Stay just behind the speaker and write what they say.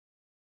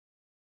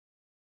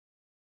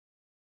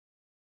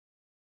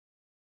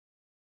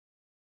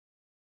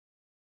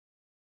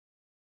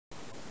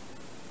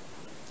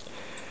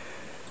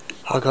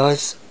Hi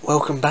guys,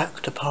 welcome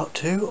back to part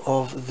 2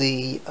 of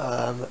the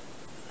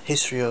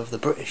history of the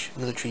British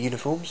military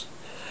uniforms,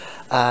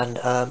 and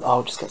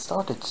I'll just get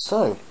started.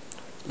 So,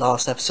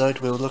 last episode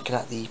we were looking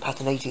at the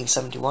pattern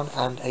 1871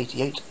 and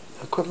 88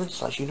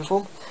 equipment /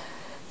 uniform.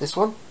 This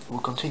one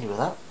we'll continue with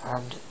that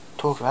and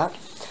talk about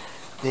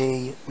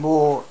the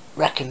more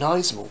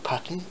recognisable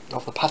pattern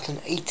of the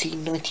pattern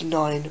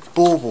 1899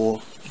 Boer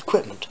War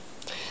equipment.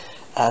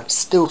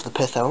 Still for the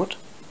pith helmet,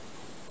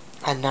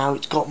 and now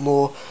it's got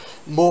more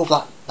of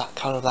that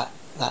kind of that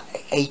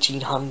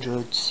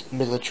 1800s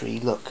military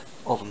look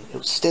of them. It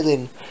was still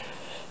in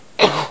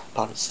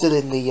still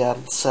in the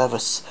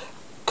service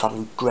kind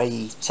of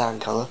grey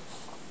sand colour,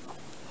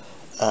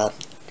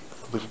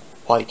 with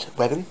white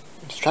webbing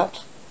and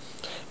straps,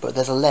 but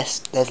there's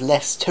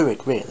less to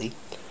it really.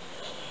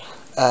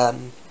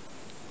 And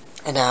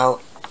now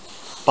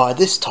by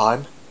this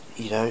time,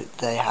 you know,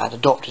 they had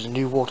adopted a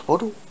new water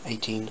bottle,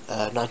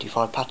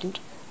 1895 patent,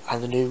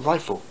 and a new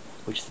rifle,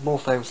 which is more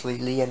famously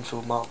Lee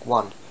Enfield Mark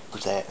 1,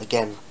 which they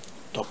again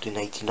adopted in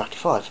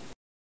 1895.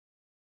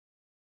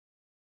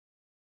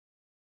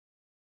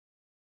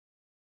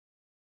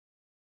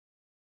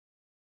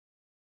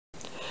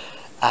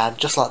 And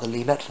just like the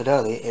Lee Metford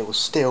earlier, it was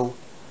still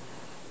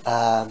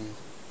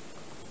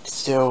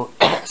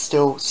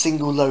still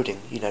single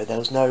loading. You know, there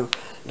was none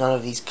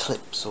of these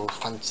clips or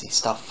fancy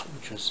stuff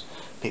which was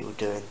people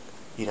doing.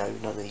 You know,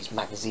 none of these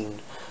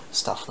magazine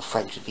stuff the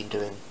French had been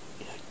doing,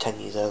 you know, 10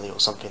 years earlier or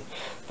something.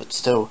 But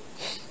still,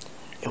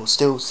 it was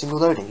still single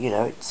loading. You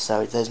know,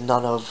 so there's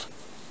none of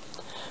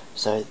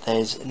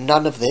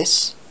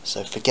this.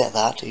 So forget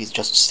that. It's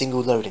just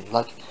single loading,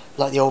 like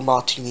the old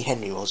Martini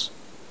Henry was.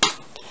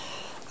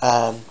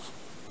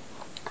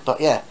 But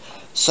yeah,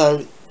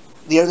 so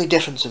the only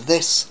difference of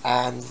this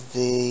and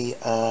the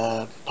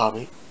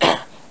pardon me,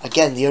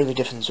 again, the only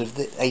difference with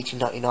the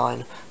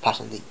 1899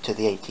 patent to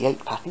the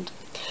 88 patent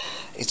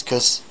is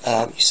because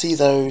you see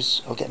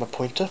those. I'll get my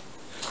pointer.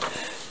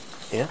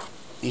 Yeah,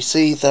 you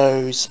see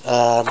those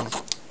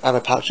ammo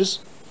pouches.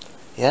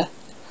 Yeah,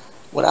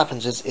 what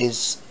happens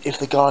is if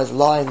the guy's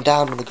lying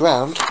down on the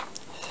ground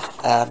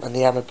and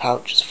the ammo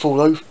pouch is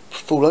full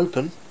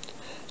open,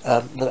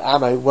 the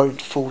ammo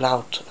won't fall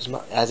out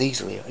as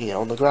easily, you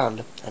know, on the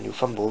ground, and you'll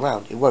fumble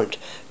around. It won't,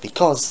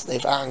 because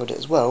they've angled it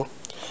as well,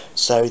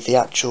 so the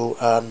actual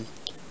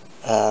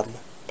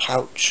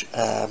pouch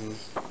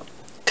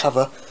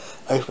cover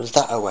opens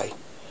that away.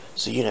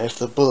 So, you know, if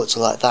the bullets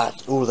are like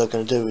that, all they're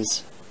going to do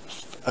is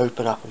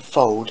open up and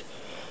fold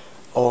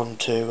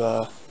onto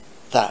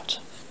that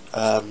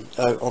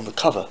on the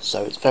cover.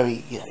 So it's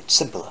very, you know, it's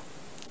simpler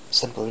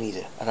and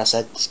easier. And I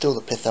said, still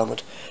the pith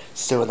helmet,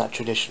 still in that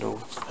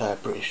traditional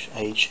British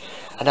age.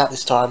 And at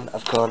this time,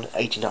 I've gone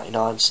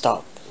 1899,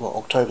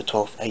 October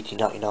 12th,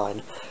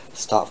 1899,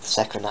 start of the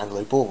Second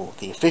Anglo-Boer War,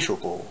 the official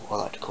Boer War, I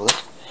like to call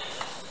it.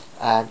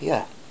 And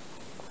yeah,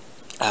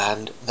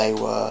 and they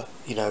were,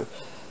 you know,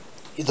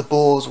 the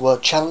Boers were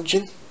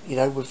challenging, you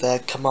know, with their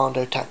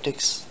commando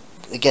tactics.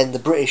 Again, the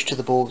British to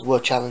the Boers were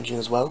challenging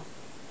as well,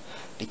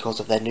 because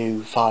of their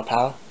new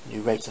firepower,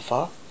 new rates of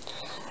fire.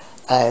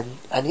 And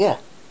yeah,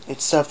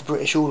 it served the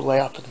British all the way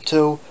up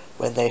until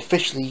when they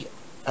officially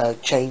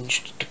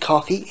changed to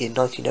khaki in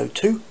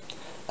 1902.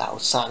 That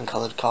was satin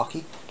coloured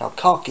khaki. Now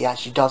khaki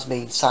actually does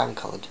mean satin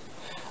coloured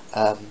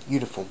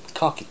uniform,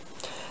 khaki,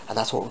 and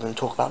that's what we're going to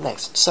talk about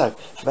next. So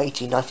from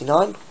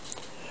 1899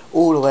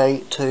 all the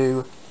way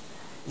to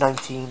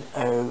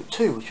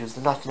 1902, which was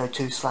the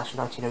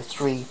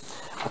 1902/1903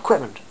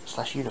 equipment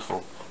 /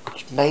 uniform,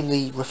 which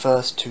mainly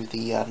refers to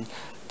the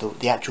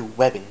actual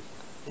webbing,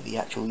 the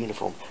actual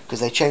uniform, because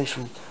they changed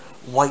from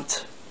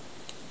white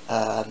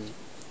kind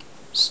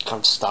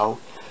of style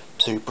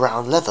to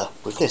brown leather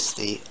with this,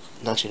 the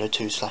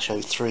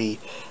 1902/03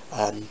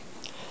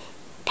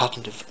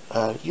 patent of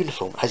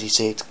uniform. As you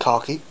see, it's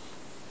khaki,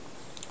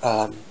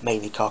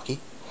 mainly khaki,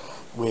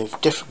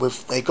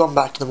 they've gone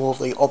back to the more of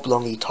the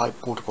oblong-y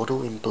type water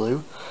bottle in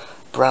blue,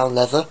 brown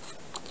leather.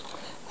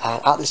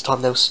 And at this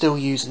time they were still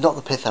using, not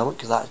the pith helmet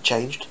because that had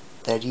changed,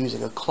 they're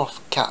using a cloth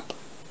cap,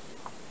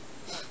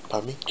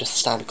 pardon me, just a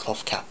standard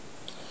cloth cap,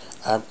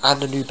 and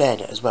a new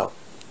bayonet as well,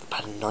 the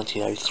pattern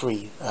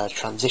 1903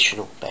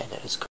 transitional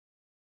bayonet is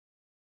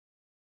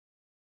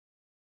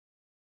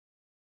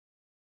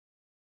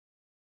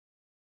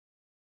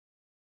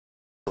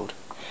called.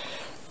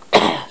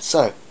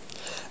 So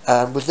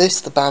with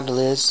this, the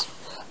bandoliers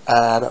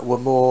were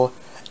more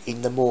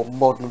in the more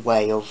modern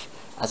way of,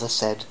 as I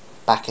said,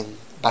 back in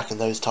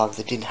those times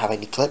they didn't have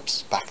any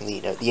clips. Back in the,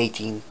 you know, the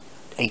 1880s,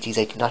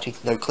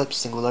 1890s, no clips,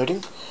 single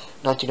loading.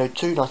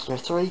 1902,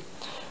 1903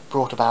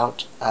 brought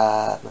about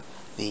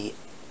the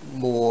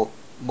more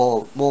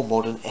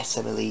modern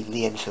SMLE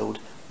Lee Enfield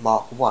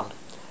Mark 1,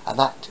 and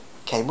that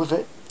came with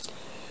it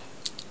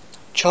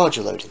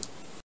charger loading.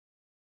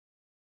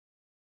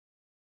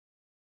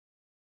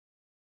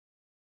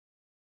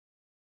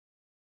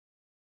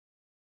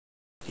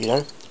 You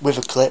know, with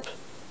a clip,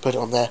 put it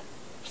on there,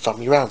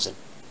 thumb your rounds in,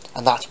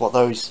 and that's what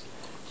those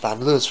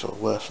bandoliers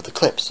were for the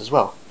clips as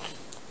well.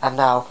 And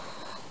now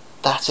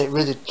that's it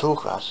really to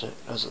talk about it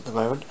as at the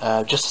moment.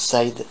 Just to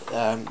say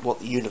that what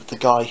the unit, the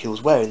guy who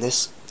was wearing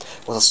this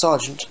was a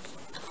sergeant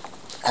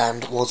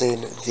and was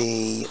in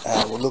the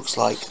what looks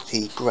like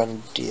the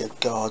Grenadier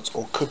Guards,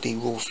 or could be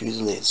Royal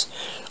Fusiliers.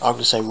 I'm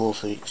going to say Royal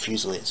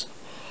Fusiliers.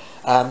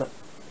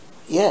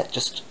 Yeah,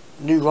 just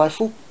new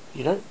rifle,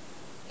 you know,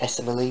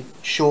 SMLE,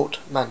 short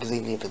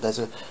magazine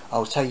lever.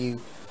 I'll tell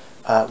you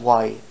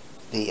why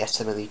the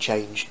SMLE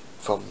changed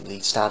from the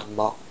standard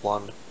Mark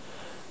 1,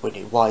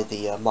 why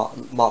the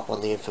Mark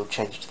 1 the Enfield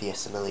changed to the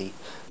SMLE.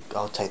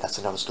 I'll tell you that's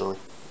another story,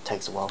 it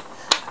takes a while.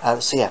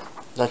 So yeah,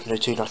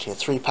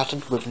 1902-1903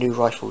 pattern with new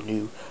rifle,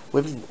 new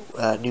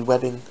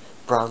webbing,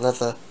 brown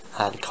leather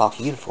and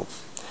khaki uniform.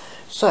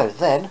 So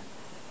then,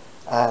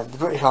 the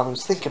British Army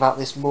was thinking about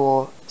this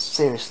more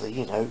seriously,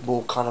 you know,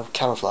 more kind of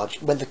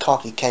camouflage. When the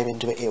khaki came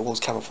into it, it was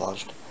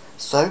camouflaged.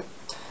 So,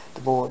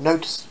 the more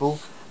noticeable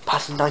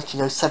pattern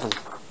 1907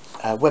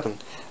 webbing.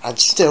 And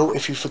still,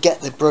 if you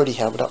forget the Brodie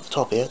helmet up the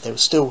top here, there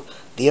was still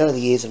the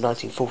early years of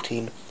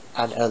 1914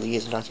 and early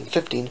years of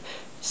 1915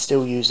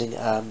 still using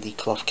the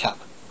cloth cap.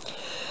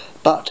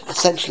 But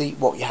essentially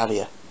what you have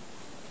here,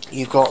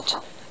 you've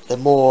got the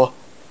more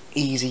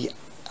easy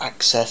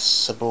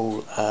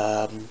accessible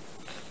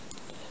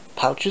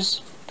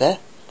pouches there.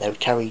 They would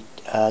carry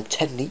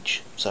 10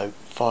 each, so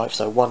 5,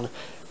 so one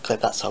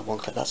clip that side, one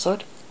clip that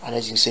side, and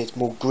as you can see it's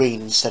more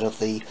green instead of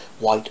the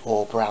white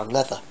or brown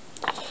leather.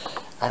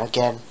 And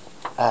again,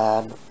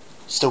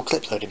 still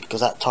clip loading,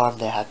 because at that time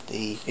they had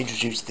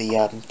introduced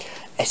the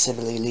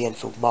SMLE Lee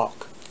Enfield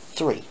Mark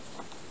 3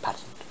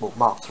 pattern, well,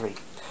 Mark 3.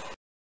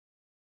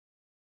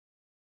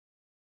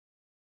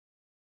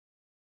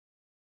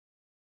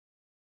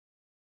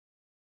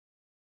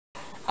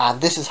 And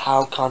this is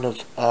how kind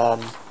of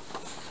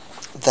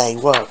they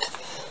work.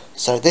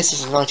 So this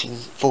is a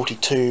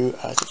 1942,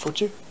 is it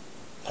 42?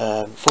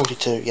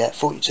 42, yeah,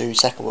 42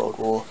 Second World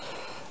War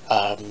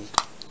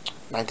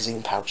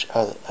magazine pouch,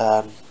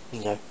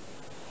 you know.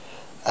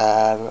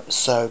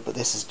 But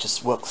this is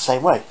just worked the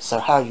same way. So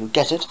how you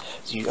get it,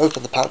 so you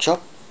open the pouch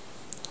up,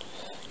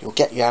 you'll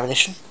get your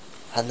ammunition,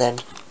 and then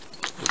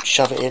you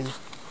shove it in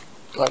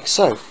like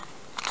so.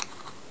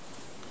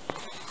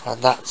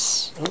 And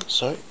that's, oh,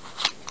 sorry.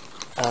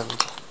 And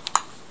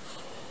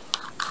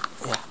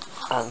yeah,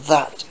 and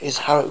that is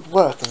how it would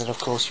work. And then of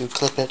course you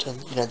clip it,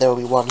 and you know there'll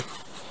be one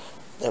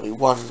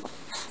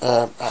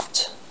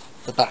at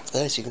the back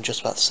there, as you can just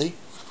about see,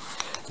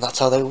 and that's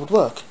how they would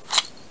work.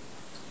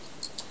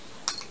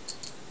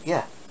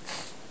 Yeah,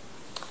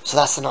 so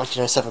that's the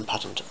 1907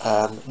 pattern.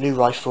 New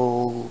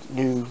rifle,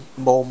 new,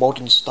 more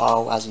modern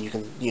style, as you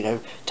can, you know,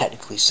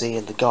 technically see.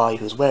 And the guy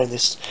who was wearing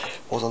this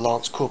was a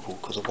Lance Corporal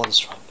because of one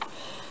stripe.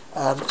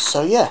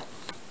 So yeah,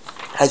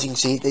 as you can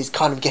see, it's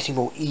kind of getting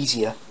more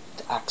easier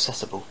to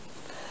accessible.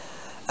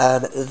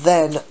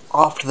 Then,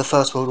 after the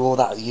First World War,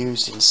 that was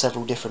used in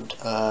several different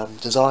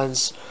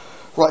designs,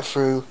 right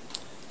through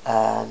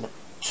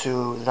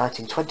to the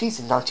 1920s.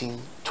 In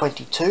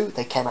 1922,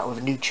 they came out with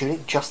a new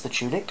tunic, just the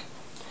tunic.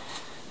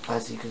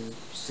 As you can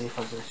see, if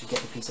I can actually get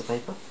the piece of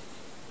paper.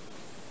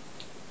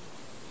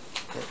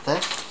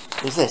 There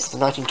is this, the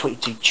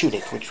 1922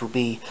 tunic, which will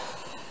be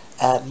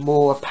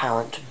more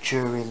apparent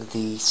during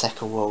the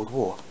Second World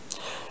War.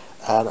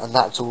 And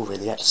that's all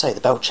really I had to say.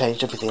 The belt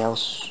changed, everything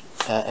else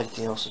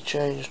has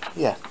changed.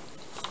 Yeah,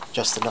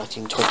 just the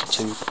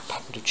 1922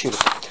 pattern of tunic.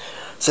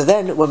 So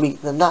then,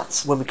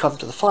 that's when we come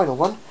to the final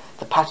one,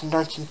 the pattern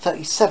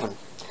 1937.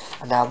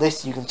 And now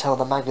this, you can tell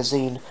the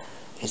magazine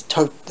is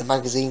the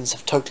magazines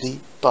have totally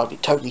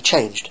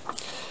changed,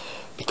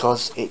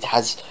 because it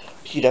has,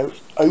 you know,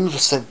 overly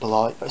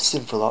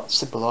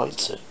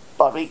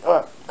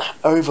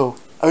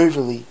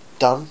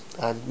done,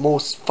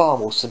 and far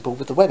more simple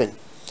with the webbing.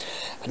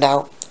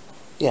 Now,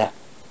 yeah,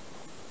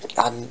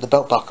 and the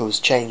belt buckle was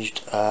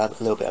changed a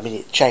little bit. I mean,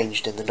 it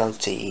changed in the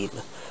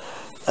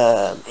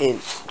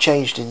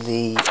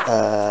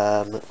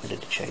when did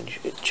it change?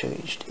 It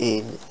changed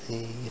in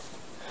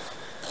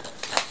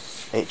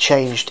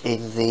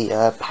the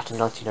pattern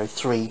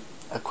 1903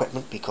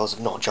 equipment, because of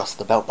not just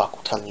the belt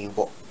buckle telling you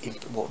what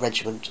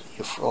regiment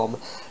you're from.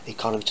 It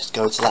kind of just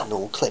goes to that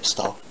normal clip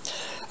style.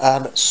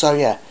 So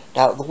yeah,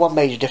 now the one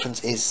major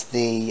difference is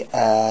the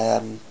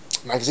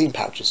magazine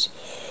pouches.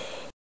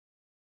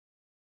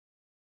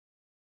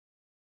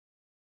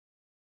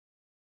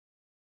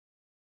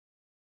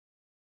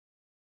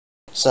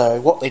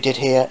 So what they did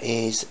here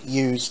is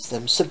used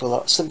them simply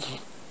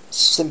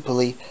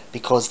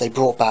because they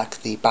brought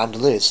back the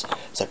bandoliers.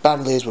 So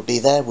bandoliers would be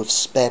there with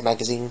spare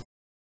magazines.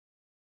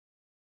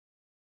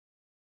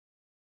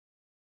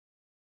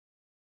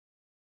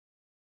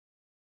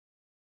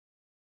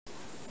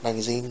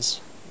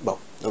 Well,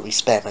 there'll be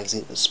spare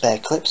magazines, but spare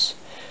clips,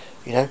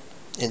 you know,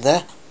 in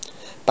there.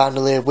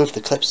 Bandolier with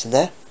the clips in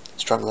there,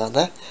 strung around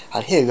there.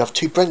 And here you have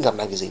two Bren gun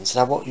magazines.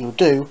 Now what you'll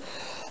do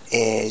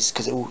is,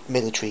 because it all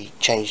military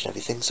changed and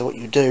everything, so what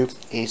you do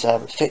is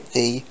fit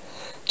the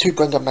two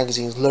Bren gun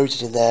magazines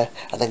loaded in there,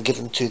 and then give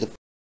them to the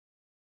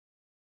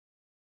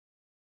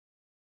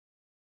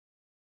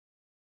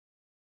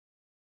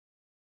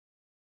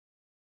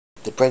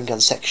the Bren gun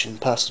section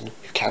person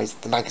who carries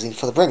the magazine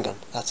for the Bren gun.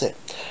 That's it.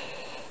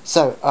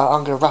 So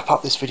I'm going to wrap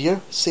up this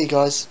video. See you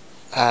guys,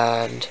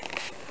 and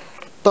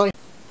bye.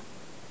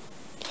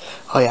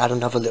 Oh yeah, I had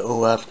another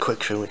little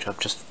quick thing which I've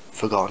just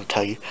forgotten to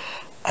tell you.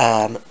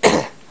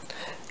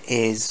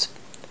 Is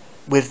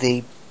with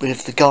the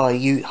guy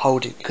you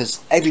hold it, because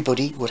every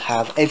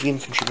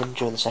infantryman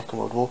during the Second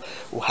World War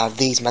will have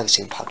these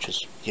magazine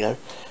pouches, you know.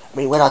 I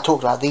mean, when I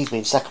talked about these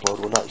being Second World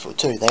War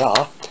 1942, they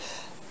are,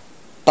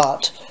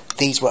 but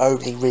these were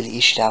only really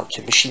issued out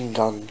to machine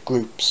gun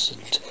groups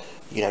and,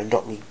 you know,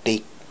 not really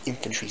big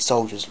infantry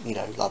soldiers, you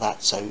know, like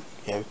that. So,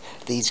 you know,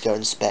 these go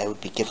and spare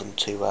would be given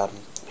to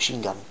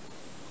machine gun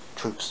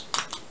troops.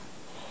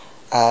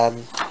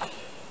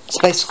 So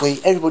basically,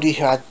 everybody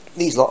who had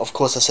these lot, of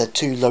course I said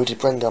 2 loaded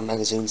Bren gun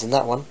magazines in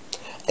that one,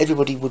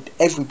 everybody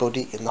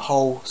in the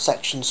whole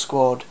section,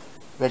 squad,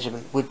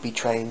 regiment would be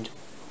trained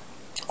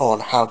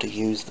on how to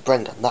use the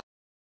Bren gun.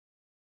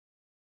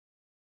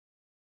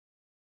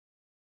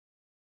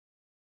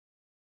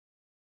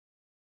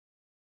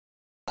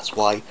 That's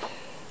why,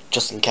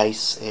 just in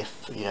case,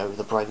 if, you know,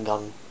 the Bren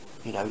gun,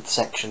 you know,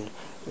 section,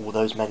 all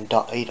those men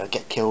die, you know,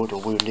 get killed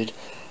or wounded,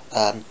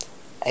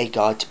 a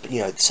guy, to,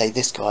 you know, say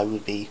this guy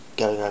would be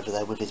going over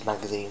there with his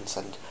magazines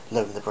and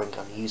loading the Bren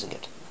gun and using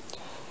it.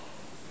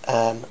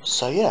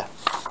 So yeah,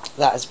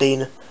 that has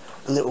been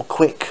a little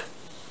quick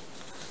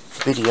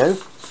video,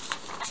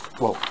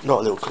 well, not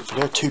a little quick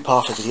video,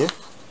 2-parter video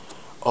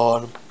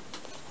on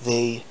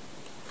the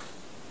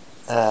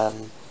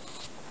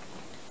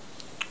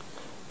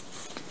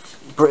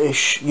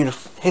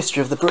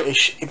history of the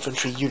British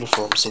infantry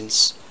uniform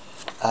since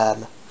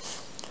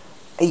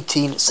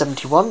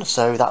 1871,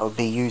 so that would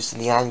be used in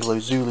the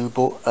Anglo-Zulu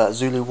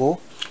War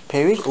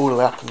period, all the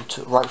way up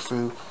until right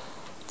through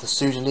the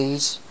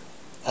Sudanese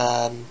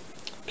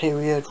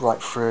period,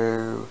 right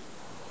through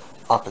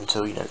up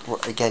until, you know,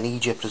 again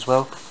Egypt as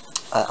well,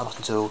 up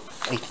until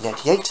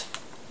 1888,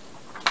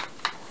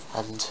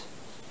 and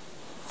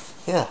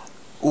yeah,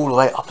 all the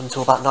way up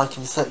until about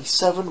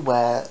 1937,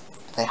 where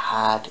they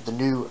had the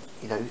new,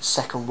 you know,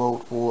 Second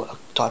World War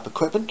type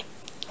equipment.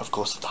 Of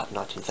course, that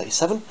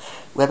 1937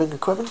 webbing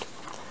equipment.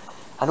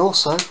 And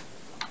also,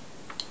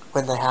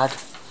 when they had,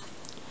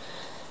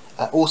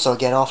 also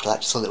again after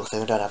that, just a little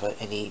thing, I don't have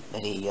any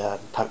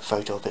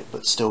photo of it,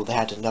 but still they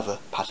had another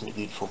pattern of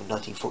uniform in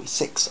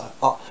 1946,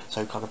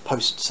 so kind of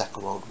post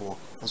Second World War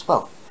as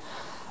well,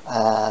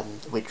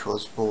 which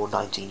was more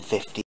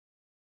 1950.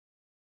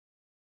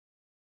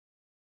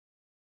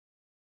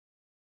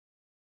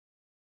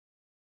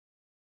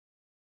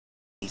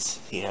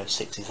 You know,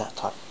 60s, that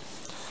type.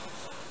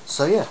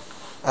 So yeah,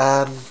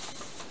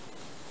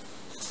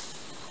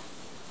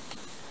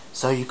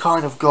 so you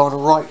kind of gone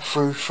right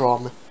through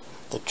from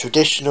the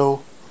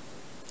traditional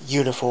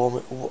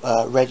uniform,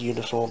 red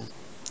uniform,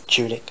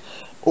 tunic,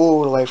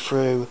 all the way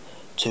through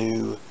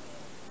to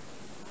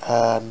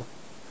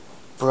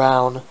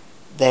brown,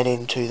 then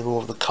into the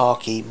more of the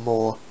khaki,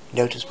 more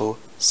noticeable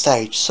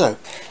stage. So,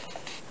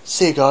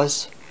 see you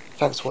guys,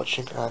 thanks for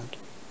watching, and